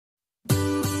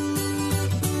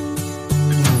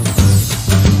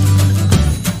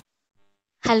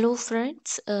Hello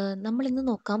friends, നമ്മൾ ഇന്ന്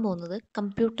നോക്കാൻ പോകുന്നത്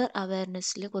കമ്പ്യൂട്ടർ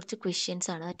അവയർനെസ്സിൽ കുറച്ച് ക്വസ്റ്റ്യൻസ്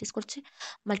ആണ്. ദാറ്റ് ഈസ് കുറച്ച്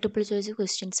മൾട്ടിപ്പിൾ ചോയ്സ്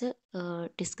ക്വസ്റ്റ്യൻസ്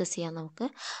ഡിസ്കസ് ചെയ്യാം നമുക്ക്.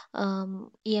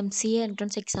 ഈ MCA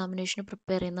എൻട്രൻസ് എക്സാമിനേഷന്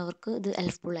പ്രിപ്പയർ ചെയ്യുന്നവർക്ക് ഇത്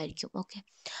ഹെൽപ്ഫുൾ ആയിരിക്കും. ഓക്കെ,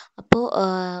 അപ്പോൾ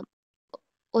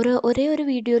ഒരേ ഒരു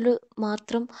വീഡിയോയിൽ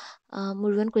മാത്രം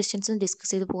മുഴുവൻ ക്വസ്റ്റ്യൻസും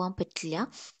ഡിസ്കസ് ചെയ്ത് പോകാൻ പറ്റില്ല.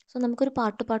 സോ നമുക്കൊരു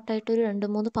പാർട്ടായിട്ട് ഒരു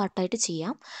 2-3 പാർട്ടായിട്ട്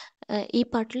ചെയ്യാം. ഈ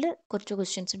പാർട്ടിൽ കുറച്ച്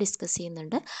ക്വസ്റ്റ്യൻസ് ഡിസ്കസ്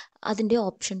ചെയ്യുന്നുണ്ട്, അതിൻ്റെ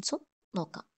ഓപ്ഷൻസും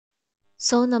നോക്കാം.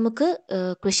 സോ നമുക്ക്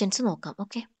ക്വസ്റ്റ്യൻസ് നോക്കാം.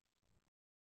 ഓക്കെ,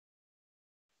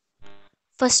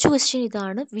 ഫസ്റ്റ് ക്വസ്റ്റ്യൻ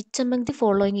ഇതാണ്: which among the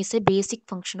following is A basic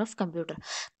function of computer?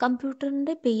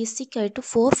 കമ്പ്യൂട്ടറിൻ്റെ ബേസിക് ആയിട്ട്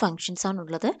 4 ഫങ്ഷൻസ്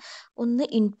ആണുള്ളത്. ഒന്ന്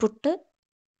input,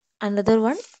 another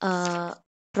one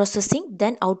processing,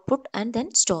 then output and then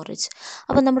storage.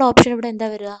 അപ്പോൾ നമ്മുടെ ഓപ്ഷൻ ഇവിടെ എന്താ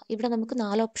വരിക? ഇവിടെ നമുക്ക്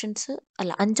 5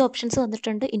 ഓപ്ഷൻസ്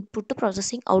തന്നിട്ടുണ്ട്: input,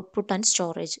 processing, output and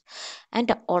storage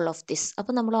and all of this.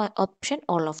 അപ്പോൾ നമ്മൾ ഓപ്ഷൻ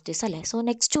ഓൾ ഓഫ് ദിസ് അല്ലേ. സോ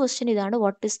നെക്സ്റ്റ് ക്വസ്റ്റ്യൻ ഇതാണ്: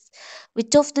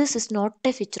 which of this is not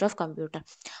A feature of computer?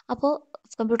 അപ്പോൾ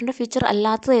കമ്പ്യൂട്ടറിൻ്റെ ഫീച്ചർ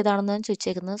അല്ലാത്തത് ഏതാണെന്നാണ്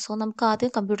ചോദിച്ചേക്കുന്നത്. സോ നമുക്ക്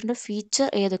ആദ്യം കമ്പ്യൂട്ടറിൻ്റെ ഫീച്ചർ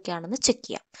ഏതൊക്കെയാണെന്ന് ചെക്ക്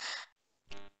ചെയ്യാം.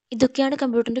 ഇതൊക്കെയാണ്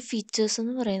കമ്പ്യൂട്ടറിൻ്റെ ഫീച്ചേഴ്സ്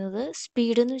എന്ന് പറയുന്നത്.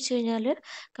 സ്പീഡ് എന്ന് വെച്ച് കഴിഞ്ഞാൽ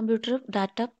കമ്പ്യൂട്ടർ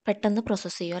ഡാറ്റ പെട്ടെന്ന്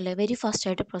പ്രോസസ്സ് ചെയ്യും, അല്ലെ, വെരി ഫാസ്റ്റ്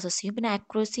ആയിട്ട് പ്രോസസ്സ് ചെയ്യും. പിന്നെ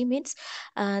ആക്യുറസി മീൻസ്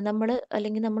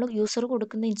നമ്മൾ യൂസർ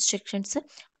കൊടുക്കുന്ന ഇൻസ്ട്രക്ഷൻസ്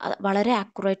വളരെ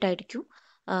ആക്യുറേറ്റ്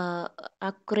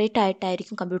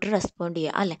ആയിട്ടായിരിക്കും കമ്പ്യൂട്ടർ റെസ്പോണ്ട്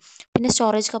ചെയ്യുക, അല്ലേ. പിന്നെ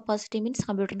സ്റ്റോറേജ് കപ്പാസിറ്റി മീൻസ്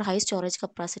കമ്പ്യൂട്ടറിൻ്റെ ഹൈ സ്റ്റോറേജ്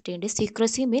കപ്പാസിറ്റി ഉണ്ട്.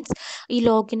 സീക്രസി മീൻസ് ഈ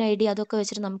ലോഗിൻ ID അതൊക്കെ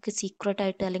വെച്ചിട്ട് നമുക്ക് സീക്രട്ട്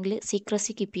ആയിട്ട് അല്ലെങ്കിൽ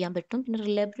സീക്രസി കീപ്പ് ചെയ്യാൻ പറ്റും. പിന്നെ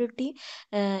റിലയബിലിറ്റി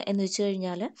എന്ന് വെച്ച്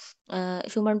കഴിഞ്ഞാൽ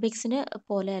ഹ്യൂമൻ ബീങ്സിന്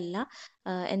പോലെയല്ല,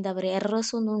 എന്താ പറയുക,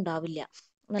 എറേഴ്സ് ഒന്നും ഉണ്ടാവില്ല.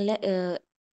 നല്ല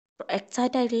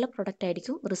എക്സാക്റ്റ് ആയിട്ടുള്ള പ്രൊഡക്റ്റ്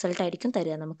ആയിരിക്കും, റിസൾട്ട് ആയിരിക്കും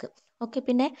തരിക നമുക്ക്. ഓക്കെ,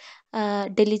 പിന്നെ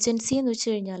ഡെലിജൻസി എന്ന്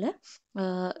വെച്ച് കഴിഞ്ഞാൽ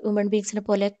ഹ്യൂമൻ ബീങ്സിനെ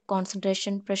പോലെ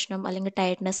കോൺസെൻട്രേഷൻ പ്രശ്നം അല്ലെങ്കിൽ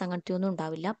ടയർഡ്നെസ് അങ്ങനത്തെ ഒന്നും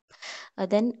ഉണ്ടാവില്ല.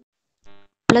 Then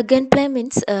plug and play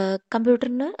means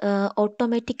കമ്പ്യൂട്ടറിന്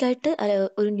ഓട്ടോമാറ്റിക്കായിട്ട്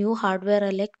ഒരു ന്യൂ ഹാർഡ്വെയർ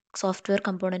അല്ലെങ്കിൽ സോഫ്റ്റ്വെയർ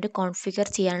കമ്പോണൻറ്റ് കോൺഫിഗർ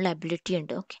ചെയ്യാനുള്ള എബിലിറ്റി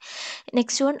ഉണ്ട്. ഓക്കെ,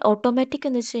 നെക്സ്റ്റ് വൺ ഓട്ടോമാറ്റിക്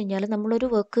എന്ന് വെച്ച് കഴിഞ്ഞാൽ നമ്മളൊരു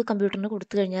വർക്ക് കമ്പ്യൂട്ടറിന്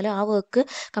കൊടുത്തു കഴിഞ്ഞാൽ ആ വർക്ക്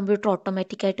കമ്പ്യൂട്ടർ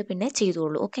ഓട്ടോമാറ്റിക്കായിട്ട് പിന്നെ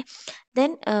ചെയ്തോളൂ. ഓക്കെ, ദെൻ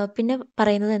പിന്നെ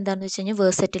പറയുന്നത് എന്താണെന്ന് വെച്ച് കഴിഞ്ഞാൽ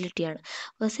വേഴ്സറ്റിലിറ്റിയാണ്.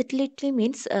 വേഴ്സറ്റിലിറ്റി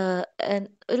മീൻസ്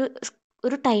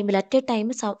ഒരു ടൈമിൽ അറ്റ് എ ടൈം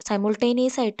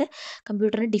സൈമിൾട്ടേനിയസ് ആയിട്ട്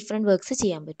കമ്പ്യൂട്ടറിന് ഡിഫറെൻറ്റ് വർക്ക്സ്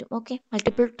ചെയ്യാൻ പറ്റും. Okay,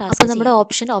 multiple task. അപ്പോൾ നമ്മുടെ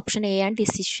ഓപ്ഷൻ എ ആണ്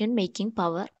ഡിസിഷൻ മേക്കിംഗ്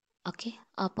പവർ. ഓക്കെ,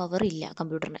 ആ പവർ ഇല്ല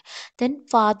കമ്പ്യൂട്ടറിന്. ദെൻ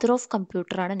ഫാദർ ഓഫ്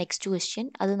കമ്പ്യൂട്ടർ ആണ് നെക്സ്റ്റ് ക്വസ്റ്റ്യൻ.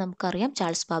 അത് നമുക്കറിയാം,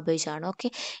 ചാൾസ് ബാബേജ് ആണ്. ഓക്കെ,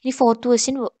 ഇനി fourth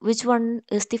question: which one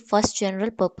is the first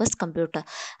general purpose computer?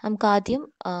 നമുക്ക് ആദ്യം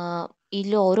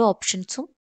ഇതിൽ ഓരോ ഓപ്ഷൻസും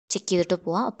ചെക്ക് ചെയ്തിട്ട്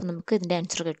പോവാം, അപ്പം നമുക്ക് ഇതിൻ്റെ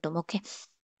ആൻസർ കിട്ടും. Okay,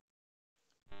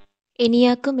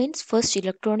 ENIAC means first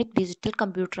electronic digital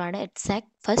computer ആണ്. EXAC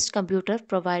first computer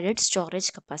provided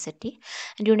storage capacity.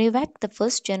 And UNIVAC the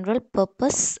first general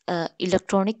purpose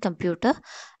electronic computer.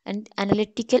 And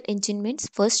analytical engine means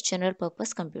first general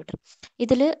purpose computer.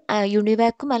 ഇതിൽ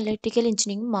യുണിവാക്കും analytical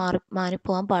എഞ്ചിനീയറിംഗും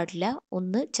മാറിപ്പോകാൻ പാടില്ല.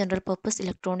 ഒന്ന് general purpose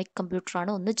electronic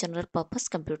കമ്പ്യൂട്ടറാണ്, ഒന്ന് general purpose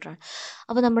കമ്പ്യൂട്ടറാണ്.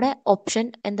 അപ്പോൾ നമ്മുടെ option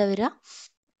എന്താ വരിക?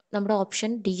 നമ്മുടെ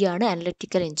ഓപ്ഷൻ ഡി ആണ്,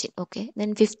 analytical engine. Okay,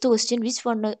 then fifth question: which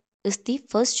one is the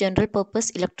first general purpose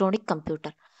electronic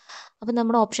computer? അപ്പോൾ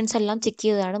നമ്മുടെ ഓപ്ഷൻസ് എല്ലാം ചെക്ക്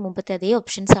ചെയ്തതാണ്, മുമ്പത്തെ അതേ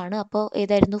ഓപ്ഷൻസ് ആണ്. അപ്പോൾ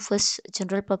ഏതായിരുന്നു first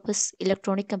general purpose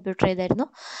electronic computer? ഏതായിരുന്നു?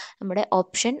 നമ്മുടെ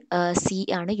ഓപ്ഷൻ സി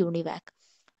ആണ്, UNIVAC.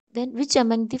 Then which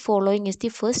among the following is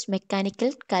the first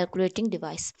mechanical calculating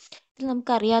device? ഇതിൽ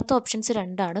നമുക്ക് അറിയാത്ത ഓപ്ഷൻസ്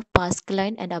രണ്ടാണ്,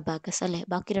 പാസ്കലൈൻ ആൻഡ് അബാക്കസ്, അല്ലേ.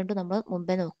 ബാക്കി രണ്ടും നമ്മൾ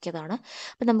മുമ്പേ നോക്കിയതാണ്.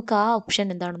 അപ്പോൾ നമുക്ക് ആ ഓപ്ഷൻ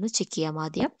എന്താണെന്ന് ചെക്ക് ചെയ്യാം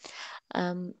ആദ്യം.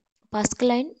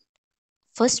 പാസ്കലൈൻ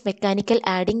ഫസ്റ്റ് മെക്കാനിക്കൽ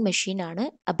ആഡിംഗ് മെഷീൻ ആണ്.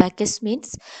 Abacus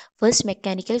means first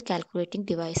mechanical calculating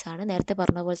device ആണ്. നേരത്തെ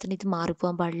പറഞ്ഞ പോലെ തന്നെ ഇത്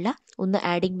മാറിപ്പോകാൻ പാടില്ല, ഒന്ന്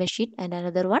adding machine and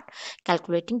another one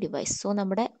calculating device. So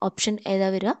നമ്മുടെ ഓപ്ഷൻ ഏതാ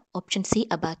വരിക? ഓപ്ഷൻ സി,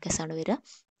 അബാക്കസ് ആണ് വരിക.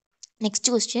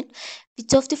 Next question: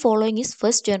 which of the following is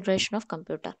first generation of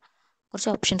computer? കുറച്ച്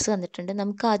ഓപ്ഷൻസ് തന്നിട്ടുണ്ട്,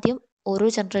 നമുക്ക് ആദ്യം ഓരോ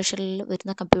ജനറേഷനിൽ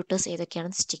വരുന്ന കമ്പ്യൂട്ടേഴ്സ്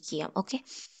ഏതൊക്കെയാണെന്ന് ചെക്ക് ചെയ്യാം. ഓക്കെ,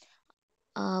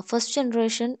 ഫസ്റ്റ്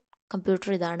ജനറേഷൻ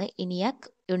കമ്പ്യൂട്ടർ ഇതാണ്, ENIAC,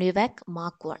 UNIVAC,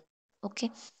 Mark 1. ഓക്കെ,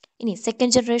 ഇനി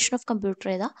സെക്കൻഡ് ജനറേഷൻ ഓഫ് കമ്പ്യൂട്ടർ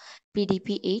ഏതാ?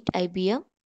 PDP-8, IBM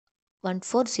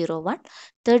 1401.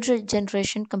 Third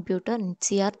generation computer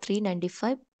NCR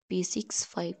 395,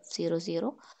 P6500.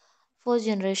 Fourth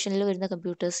ജനറേഷനിൽ വരുന്ന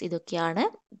കമ്പ്യൂട്ടേഴ്സ് ഇതൊക്കെയാണ്.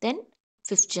 ദെൻ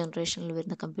ഫിഫ്ത്ത് ജനറേഷനിൽ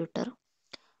വരുന്ന കമ്പ്യൂട്ടർ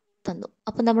തന്നു.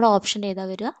 അപ്പം നമ്മുടെ ഓപ്ഷൻ ഏതാ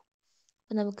വരിക?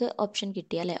 അപ്പം നമുക്ക് ഓപ്ഷൻ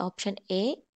കിട്ടി, അല്ലേ. ഓപ്ഷൻ എ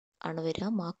ആണ് വരിക,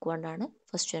 Mark 1 ആണ്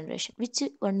first generation. Which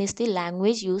one is the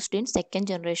language used in second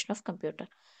generation of computer?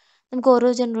 നമുക്ക് ഓരോ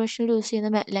ജനറേഷനിൽ യൂസ്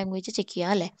ചെയ്യുന്ന ലാംഗ്വേജ് ചെക്ക് ചെയ്യാം,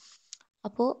 അല്ലേ.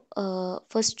 അപ്പോൾ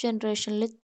ഫസ്റ്റ് ജനറേഷനിൽ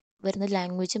വരുന്ന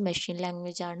ലാംഗ്വേജ് മെഷീൻ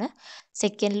ലാംഗ്വേജ് ആണ്.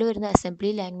 സെക്കൻഡിൽ വരുന്ന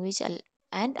assembly language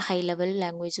and high level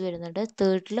language വരുന്നുണ്ട്.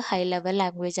 തേർഡിൽ ഹൈ ലെവൽ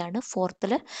ലാംഗ്വേജ് ആണ്.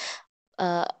 ഫോർത്തിൽ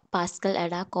പാസ്കൽ,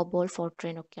 എഡ, കോബോൾ,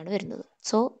 ഫോർട്രെയിൻ ഒക്കെയാണ് വരുന്നത്.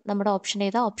 സോ നമ്മുടെ ഓപ്ഷൻ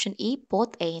ഏതാ? Option E,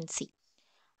 both A and C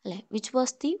അല്ലേ. Which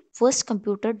was the first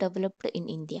computer developed in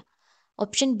India?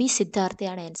 Option B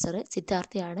സിദ്ധാർത്ഥയാണ് answer.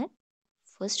 സിദ്ധാർത്ഥയാണ്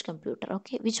first computer.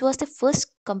 Okay. Which was the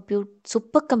first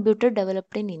super computer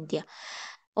developed in India?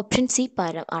 Option C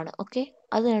പാരം ആണ്. Okay.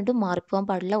 അത് രണ്ടും മാറിപ്പോകാൻ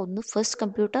പാടില്ല. ഒന്ന് first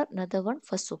computer, another one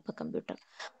first super computer.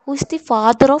 Who is the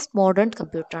father of modern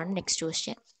computer ആണ് next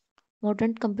question.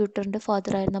 Modern കമ്പ്യൂട്ടറിൻ്റെ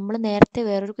father ആയിരുന്നു. നമ്മൾ നേരത്തെ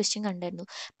വേറൊരു ക്വസ്റ്റ്യൻ കണ്ടായിരുന്നു.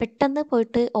 പെട്ടെന്ന്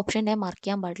പോയിട്ട് ഓപ്ഷൻ എ മാർക്ക്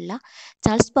ചെയ്യാൻ പാടില്ല.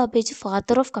 Charles Babbage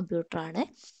father of computer ആണ്.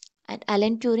 And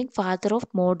Allen Turing father of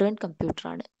modern computer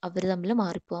ആണ്. അവർ തമ്മിൽ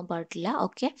മാറിപ്പോകാൻ പാടില്ല.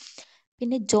 ഓക്കെ.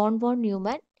 പിന്നെ John von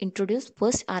Newman introduce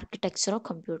first architecture of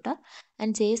computer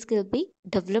and J S ഗിൽബി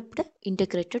developed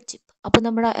integrated chip. അപ്പോൾ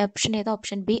നമ്മുടെ ഓപ്ഷൻ ഏതാ?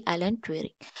 Option B, Allen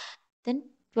Turing. Then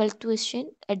 12th question,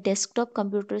 A desktop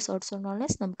computer is also known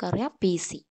as, നമുക്കറിയാം P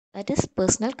C, that is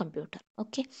personal computer.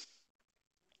 Okay.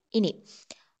 ഇനി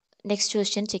next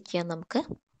question check ചെയ്യാം നമുക്ക്.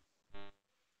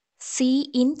 C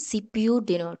in C P U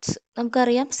denotes.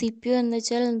 നമുക്കറിയാം C P U എന്ന്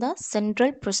വെച്ചാൽ എന്താ?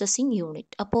 Central processing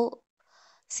unit. അപ്പോൾ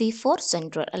C four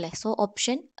central അല്ലേ. So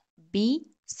option B,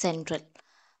 central.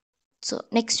 So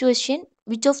next question,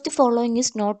 which of the following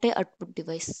is not A output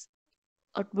device?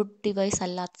 Output device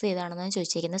അല്ലാത്തത് ഏതാണെന്നാണ്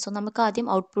ചോദിച്ചിരിക്കുന്നത്. So നമുക്ക് ആദ്യം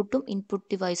ഔട്ട്പുട്ടും ഇൻപുട്ട്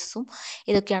ഡിവൈസസും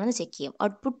ഇതൊക്കെയാണെന്ന് ചെക്ക് ചെയ്യാം.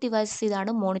 ഔട്ട്പുട്ട് ഡിവൈസസ്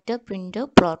ഇതാണ്: monitor, printer,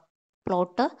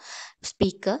 plotter,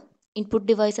 speaker. Input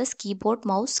devices keyboard,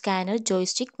 mouse, scanner,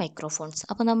 joystick, microphones.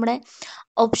 അപ്പോൾ നമ്മുടെ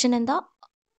option എന്താ?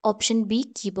 ഓപ്ഷൻ ബി,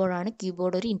 കീബോർഡ് ആണ്.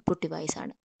 കീബോർഡ് ഒരു ഇൻപുട്ട് ഡിവൈസ്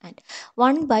ആണ്. ആൻഡ്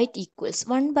 1 byte ഈക്വൽസ്,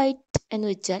 1 byte എന്ന്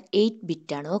വെച്ചാൽ 8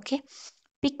 ബിറ്റ് ആണ്. Okay.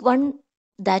 Pick 1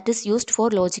 that is used for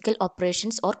logical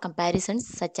operations or comparisons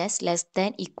such as less than,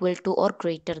 equal to or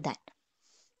greater than.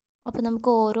 അപ്പോൾ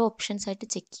നമുക്ക് ഓരോ ഓപ്ഷൻസ് ആയിട്ട്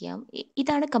ചെക്ക് ചെയ്യാം.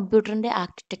 ഇതാണ് കമ്പ്യൂട്ടറിൻ്റെ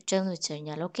ആർക്കിടെക്ചർ എന്ന് വെച്ച്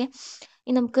കഴിഞ്ഞാൽ. ഓക്കെ.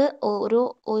 ഇനി നമുക്ക്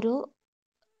ഓരോ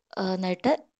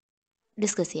ആയിട്ട്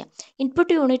ഡിസ്കസ് ചെയ്യാം.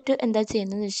 ഇൻപുട്ട് യൂണിറ്റ് എന്താ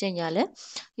ചെയ്യുന്നതെന്ന് വെച്ച് കഴിഞ്ഞാൽ,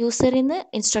 യൂസറിൽ നിന്ന്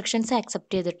ഇൻസ്ട്രക്ഷൻസ്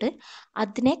ആക്സെപ്റ്റ് ചെയ്തിട്ട്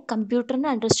അതിനെ കമ്പ്യൂട്ടറിനെ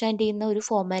അണ്ടർസ്റ്റാൻഡ് ചെയ്യുന്ന ഒരു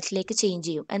ഫോമാറ്റിലേക്ക് ചേഞ്ച്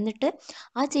ചെയ്യും. എന്നിട്ട്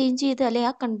ആ ചേഞ്ച് ചെയ്ത് അല്ലെങ്കിൽ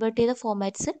ആ കൺവേർട്ട് ചെയ്ത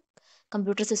ഫോമാറ്റ്സ്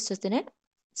കമ്പ്യൂട്ടർ സിസ്റ്റത്തിന്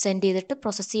സെൻഡ് ചെയ്തിട്ട്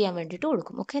പ്രോസസ്സ് ചെയ്യാൻ വേണ്ടിയിട്ട്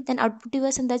കൊടുക്കും. ഓക്കെ. ദെൻ ഔട്ട്പുട്ട്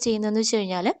ഡിവൈസ് എന്താ ചെയ്യുന്നതെന്ന് വെച്ച്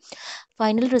കഴിഞ്ഞാൽ,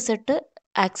 ഫൈനൽ റിസൾട്ട്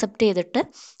ആക്സെപ്റ്റ് ചെയ്തിട്ട്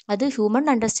അത് ഹ്യൂമൻ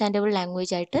അണ്ടർസ്റ്റാൻഡബിൾ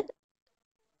ലാംഗ്വേജ് ആയിട്ട്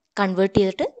കൺവേർട്ട്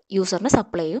ചെയ്തിട്ട് യൂസറിന്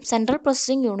സപ്ലൈ ചെയ്യും. സെൻട്രൽ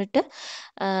പ്രോസസ്സിംഗ് യൂണിറ്റ്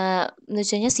എന്ന്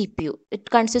വെച്ച് കഴിഞ്ഞാൽ C P U. It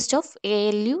consist of A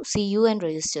L U, C you and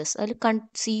registers. അതിൽ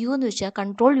സി യു എന്ന് വെച്ചാൽ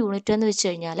കൺട്രോൾ യൂണിറ്റ് എന്ന് വെച്ച്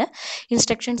കഴിഞ്ഞാൽ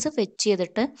ഇൻസ്ട്രക്ഷൻസ് ഫെച്ച്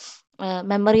ചെയ്തിട്ട്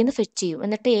മെമ്മറിയിൽ നിന്ന് ഫെച്ച് ചെയ്യും.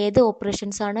 എന്നിട്ട് ഏത്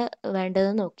ഓപ്പറേഷൻസ് ആണ്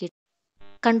വേണ്ടതെന്ന് നോക്കിയിട്ട്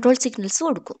കൺട്രോൾ സിഗ്നൽസ്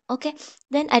കൊടുക്കും. Okay.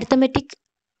 Then arithmetic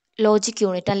logic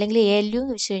unit അല്ലെങ്കിൽ എ എൽ യു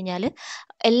എന്ന് വെച്ച് കഴിഞ്ഞാൽ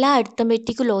എല്ലാ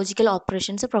അരിത്തമെറ്റിക് ലോജിക്കൽ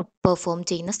ഓപ്പറേഷൻസ് പെർഫോം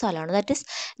ചെയ്യുന്ന സ്ഥലമാണ്. ദാറ്റ് ഈസ്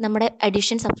നമ്മുടെ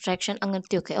അഡീഷൻ, സബ്ട്രാക്ഷൻ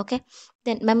അങ്ങനത്തെയൊക്കെ. ഓക്കെ.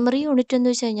 ദെൻ മെമ്മറി യൂണിറ്റ്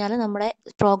എന്ന് വെച്ച് കഴിഞ്ഞാൽ നമ്മുടെ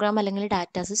പ്രോഗ്രാം അല്ലെങ്കിൽ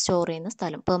ഡാറ്റാസ് സ്റ്റോർ ചെയ്യുന്ന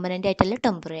സ്ഥലം, പെർമനൻ്റ് ആയിട്ടല്ല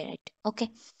ടെമ്പററി ആയിട്ട്. ഓക്കെ.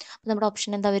 നമ്മുടെ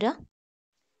ഓപ്ഷൻ എന്താ വരിക?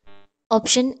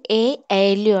 ഓപ്ഷൻ എ,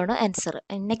 എൽ യു ആണ് answer.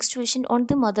 Next question, on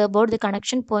the mother board the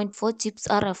connection point four chips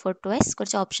R refer to as.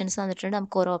 കുറച്ച് ഓപ്ഷൻസ് തന്നിട്ടുണ്ട്.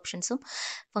 നമുക്ക് ഓരോ ഓപ്ഷൻസും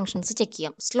ഫങ്ഷൻസ് ചെക്ക്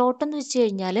ചെയ്യാം. സ്ലോട്ട് എന്ന് വെച്ച്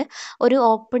കഴിഞ്ഞാൽ ഒരു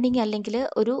ഓപ്പണിംഗ് അല്ലെങ്കിൽ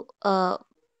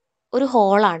ഒരു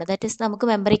ഹോളാണ്. ദാറ്റ് ഈസ് നമുക്ക്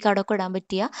മെമ്മറി കാർഡൊക്കെ ഇടാൻ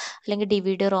പറ്റിയ അല്ലെങ്കിൽ ഡി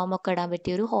വി ഡി റോമൊക്കെ ഇടാൻ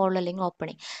പറ്റിയ ഒരു ഹോൾ അല്ലെങ്കിൽ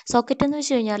ഓപ്പണിംഗ്. സോക്കറ്റ് എന്ന്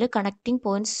വെച്ച് കഴിഞ്ഞാൽ connecting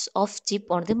points of chip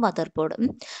on the mother board.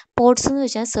 Ports എന്ന്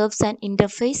വെച്ചാൽ serves and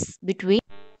interface between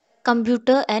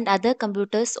computer and other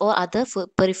computers or other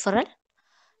peripheral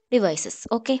devices.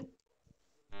 Okay.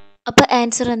 അപ്പോൾ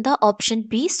ആൻസർ എന്താ? ഓപ്ഷൻ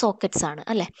ബി, സോക്കറ്റ്സ് ആണ്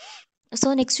അല്ലേ. So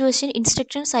next question,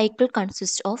 instruction cycle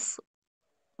consist of.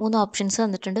 3 options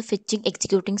തന്നിട്ടുണ്ട്: fetching,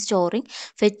 executing, storing.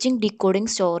 Fetching,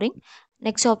 decoding, storing.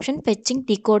 Next option fetching,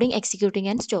 decoding, executing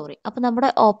and storing. അപ്പോൾ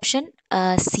നമ്മുടെ option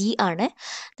C ആണ്.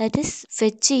 That is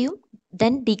fetch ചെയ്യും,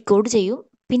 then decode ചെയ്യും,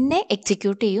 പിന്നെ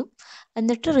execute ചെയ്യും,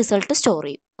 എന്നിട്ട് റിസൾട്ട് സ്റ്റോർ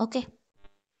ചെയ്യും. ഓക്കെ.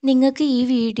 നിങ്ങൾക്ക് ഈ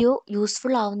വീഡിയോ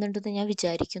യൂസ്ഫുൾ ആവുന്നുണ്ടെന്ന് ഞാൻ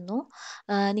വിചാരിക്കുന്നു.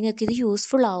 നിങ്ങൾക്കിത്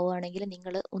യൂസ്ഫുൾ ആവുകയാണെങ്കിൽ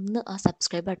നിങ്ങൾ ഒന്ന് ആ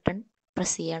സബ്സ്ക്രൈബ് ബട്ടൺ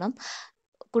പ്രസ് ചെയ്യണം.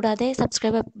 കൂടാതെ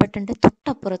സബ്സ്ക്രൈബ് ബട്ടൻ്റെ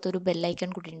തൊട്ടപ്പുറത്തൊരു ബെല്ലൈക്കൺ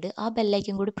കൂടി ഉണ്ട്. ആ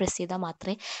ബെല്ലൈക്കൺ കൂടി പ്രസ് ചെയ്താൽ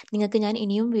മാത്രമേ നിങ്ങൾക്ക് ഞാൻ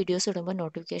ഇനിയും വീഡിയോസ് ഇടുമ്പോൾ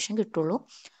നോട്ടിഫിക്കേഷൻ കിട്ടുള്ളൂ.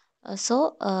 സോ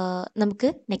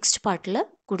നമുക്ക് നെക്സ്റ്റ് പാർട്ടിൽ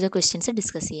കൂടുതൽ ക്വസ്റ്റ്യൻസ്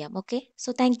ഡിസ്കസ് ചെയ്യാം. ഓക്കെ.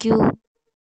 So thank you.